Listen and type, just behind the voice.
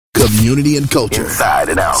community and culture, inside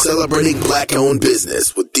and out. Celebrating Black-owned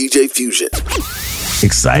business with DJ Fusion.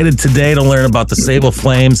 Excited today to learn about the Sable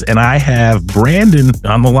Flames, and I have Brandon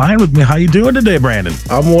on the line with me. How you doing today, Brandon?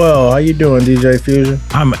 I'm well. How you doing, DJ Fusion?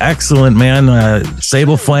 I'm excellent, man.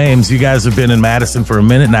 Sable Flames, you guys have been in Madison for a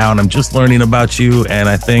minute now, and I'm just learning about you, and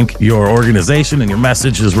I think your organization and your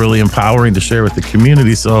message is really empowering to share with the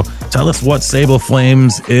community. So tell us what Sable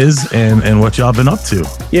Flames is and what y'all been up to.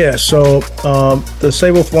 Yeah, so the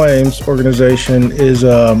Sable Flames organization is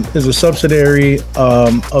a subsidiary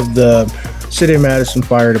of the City of Madison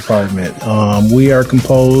Fire Department. We are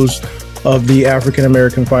composed of the African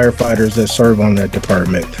American firefighters that serve on that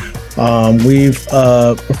department. We're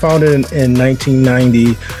founded in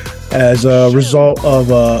 1990 as a result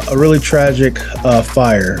of a really tragic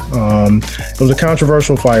fire. It was a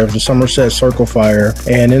controversial fire. It was the Somerset Circle fire.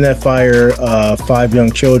 And in that fire, 5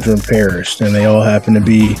 young children perished, and they all happened to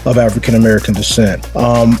be of African-American descent.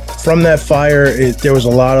 From that fire, there was a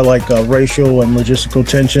lot of racial and logistical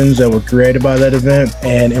tensions that were created by that event.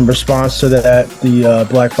 And in response to that, the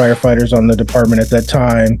Black firefighters on the department at that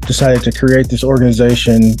time decided to create this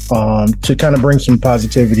organization to kind of bring some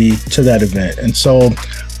positivity to that event. And so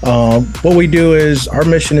what we do is our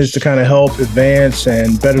mission is to kind of help advance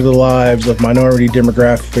and better the lives of minority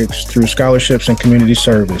demographics through scholarships and community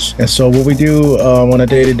service. And so what we do on a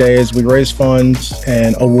day-to-day is we raise funds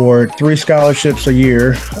and award 3 scholarships a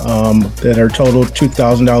year that are total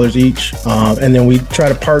 $2,000 each. And then we try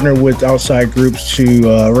to partner with outside groups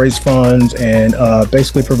to raise funds and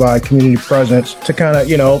basically provide community presence to kind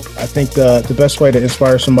of, I think the best way to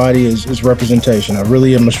inspire somebody is representation. I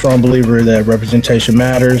really am a strong believer that representation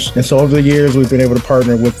matters. And so over the years, we've been able to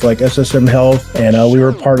partner with SSM Health, and we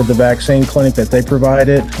were part of the vaccine clinic that they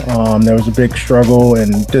provided. There was a big struggle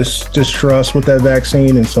and distrust with that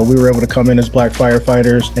vaccine. And so we were able to come in as Black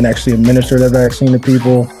firefighters and actually administer that vaccine to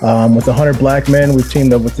people. With 100 Black men, we've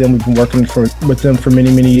teamed up with them. We've been working with them for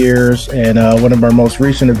many, many years. And one of our most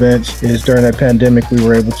recent events is during that pandemic, we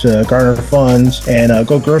were able to garner funds and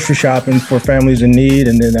go grocery shopping for families in need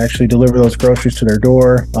and then actually deliver those groceries to their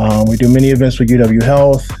door. We do many events with UW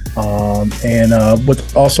Health. And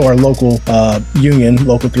with also our local union,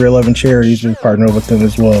 Local 311 Charities, we partner with them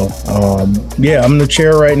as well. I'm the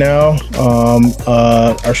chair right now.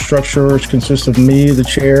 Our structure consists of me, the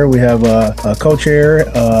chair. We have a co-chair,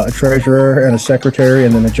 a treasurer, and a secretary,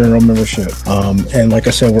 and then a general membership. And like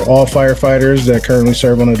I said, we're all firefighters that currently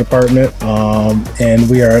serve on the department. And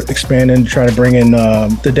we are expanding to try to bring in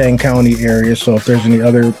the Dane County area. So if there's any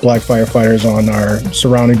other Black firefighters on our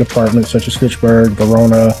surrounding departments, such as Fitchburg,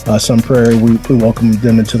 Verona, Sun Prairie, we welcome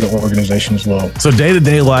them into the organization as well. So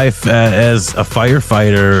day-to-day life as a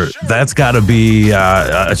firefighter, that's got to be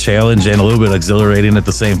a challenge and a little bit exhilarating at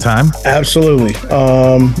the same time? Absolutely.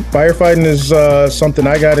 Firefighting is something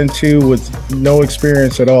I got into with no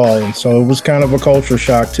experience at all, and so it was kind of a culture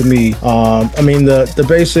shock to me. The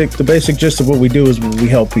basic gist of what we do is we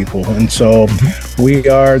help people, and so we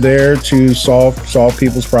are there to solve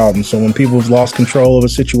people's problems. So when people have lost control of a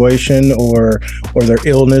situation or their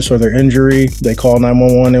illness or their injury, they call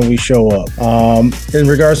 911 and we show up. In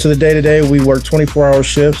regards to the day-to-day, we work 24-hour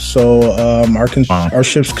shifts. So our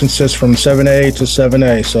shifts consist from 7A to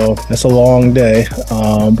 7A. So that's a long day.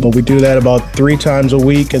 But we do that about 3 times a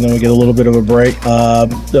week, and then we get a little bit of a break.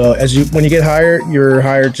 When you get hired, you're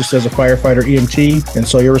hired just as a firefighter EMT. And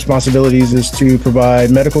so your responsibilities is to provide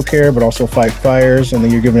medical care, but also fight fires. And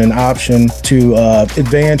then you're given an option to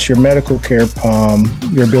advance your medical care,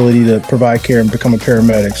 your ability to provide care and become a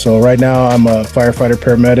paramedic. So right now I'm a firefighter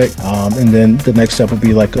paramedic, and then the next step would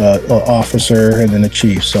be like a officer and then a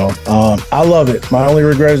chief. So I love it. My only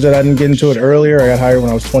regret is that I didn't get into it earlier. I got hired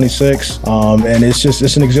when I was 26, and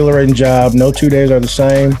it's an exhilarating job. No 2 days are the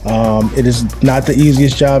same. It is not the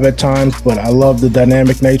easiest job at times, but I love the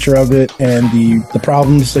dynamic nature of it and the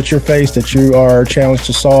problems that you're faced, that you are challenged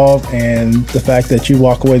to solve, and the fact that you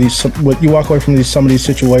walk away from some of these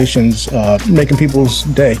situations, making people's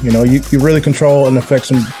day. You really control and affect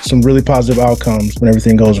some really positive outcomes when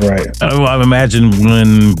everything goes right. I imagine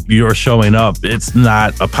when you're showing up, it's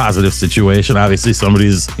not a positive situation. Obviously,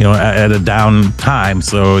 somebody's at a down time,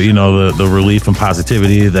 so the relief and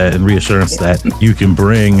positivity and reassurance that you can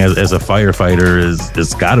bring as a firefighter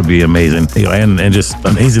is got to be amazing, and just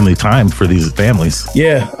amazingly timed for these families.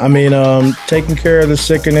 Yeah, taking care of the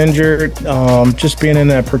sick and injured, just being in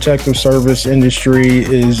that protective service industry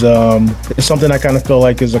is something I kind of feel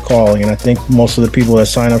like is a calling, and I think most of the people that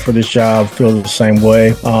sign up for for this job feel the same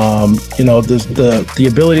way. The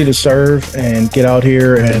ability to serve and get out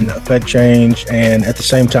here and affect change and at the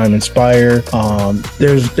same time inspire.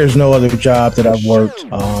 There's no other job that I've worked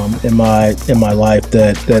in my life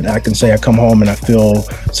that I can say I come home and I feel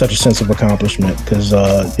such a sense of accomplishment, because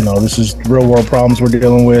this is real world problems we're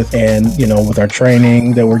dealing with, and with our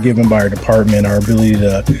training that we're given by our department, our ability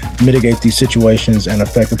to mitigate these situations and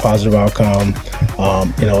affect a positive outcome.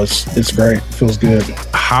 It's great. It feels good.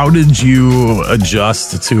 How did you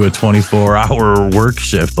adjust to a 24-hour work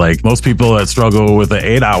shift? Like most people that struggle with an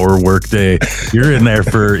 8-hour work day, you're in there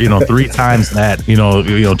for 3 times that,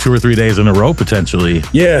 2 or 3 days in a row potentially.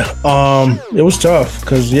 Yeah, it was tough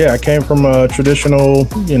because I came from a traditional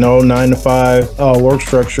 9 to 5 work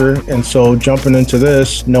structure, and so jumping into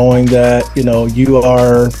this, knowing that you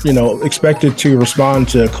are expected to respond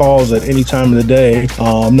to calls at any time of the day,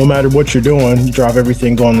 no matter what you're doing, you drop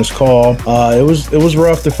everything, go on this call. It was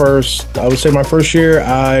rough the first. I would say my first year,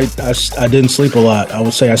 I didn't sleep a lot. I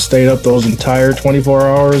would say I stayed up those entire 24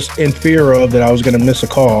 hours in fear of that I was going to miss a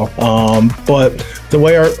call. But the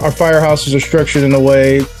way our firehouses are structured, in a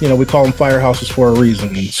way, we call them firehouses for a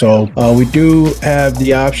reason. So we do have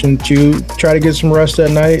the option to try to get some rest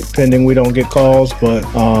at night, pending we don't get calls. But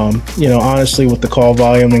honestly, with the call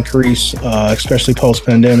volume increase, especially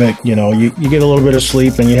post-pandemic, you get a little bit of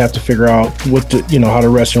sleep, and you have to figure out how to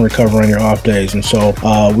rest and recover on your off days. And so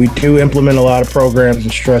we do implement a lot of programs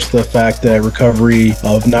and stress the fact that recovery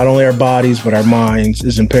of not only our bodies but our minds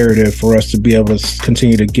is imperative for us to be able to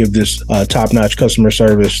continue to give this top-notch customer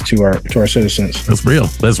service to our citizens. That's real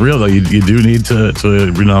though. You do need to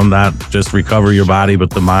not just recover your body but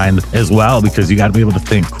the mind as well, because you got to be able to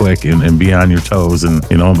think quick and be on your toes, and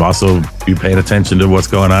also be paying attention to what's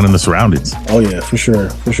going on in the surroundings. Oh yeah, for sure.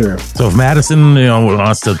 So if Madison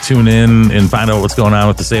wants to tune in and find out what's going on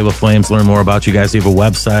with the Sable Flames, learn more about you guys, you have a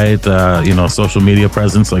website, social media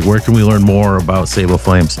presence, like where can we learn more about Sable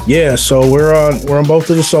Flames? Yeah, so we're on both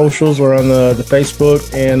of the socials. We're on the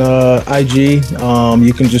Facebook and IG.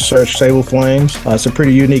 You can just search Sable Flames. It's a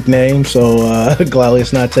pretty unique name, so gladly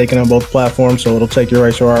it's not taken on both platforms, so it'll take you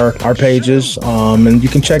right to our pages, and you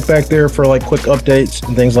can check back there for like quick updates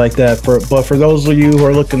and things like that. But for those of you who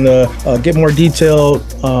are looking to get more detailed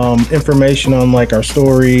information on like our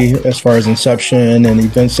story as far as inception and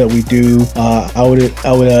events that we do, I would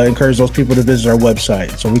encourage those people to visit our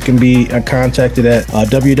website. So we can be contacted at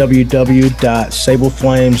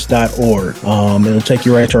www.sableflames.org. It'll take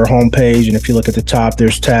you right to our homepage, and if you look at the top,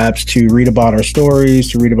 there's tabs to read about our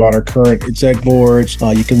stories, to read about our current exec boards.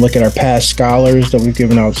 You can look at our past scholars that we've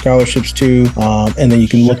given out scholarships to, and then you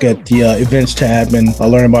can look at the events tab and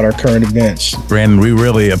learn about our current events. Brandon, we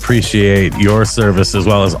really appreciate your service as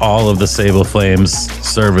well as all of the Sable Flames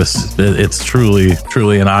service. It's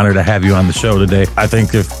truly an honor to have you on the show today. I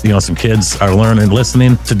think if some kids are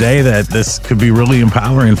listening today, that this could be really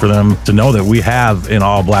empowering for them to know that we have an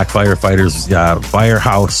all-black firefighters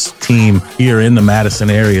firehouse team here in the Madison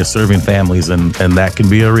area serving families, and that can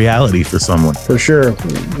be a reality for someone. For sure.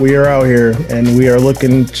 We are out here and we are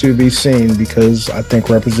looking to be seen, because I think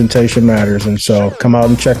representation matters. And so come out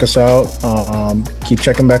and check us out. Keep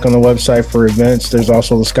checking back on the website for events. There's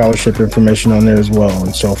also the scholarship information on there as well.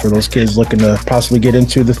 And so for those kids looking to possibly get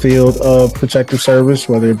into the field of protective service,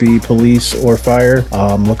 whether it be police or fire,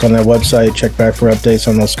 look on that website, check back for updates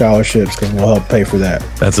on those scholarships, because we'll help pay for that.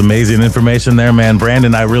 That's amazing information there, man.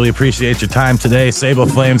 Brandon, I really appreciate your time today.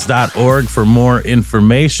 Sableflames.org for more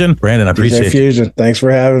information. Brandon, I appreciate DJ Fusion, thanks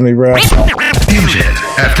for having me, bro. Fusion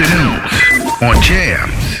Afternoons on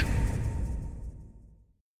Jams.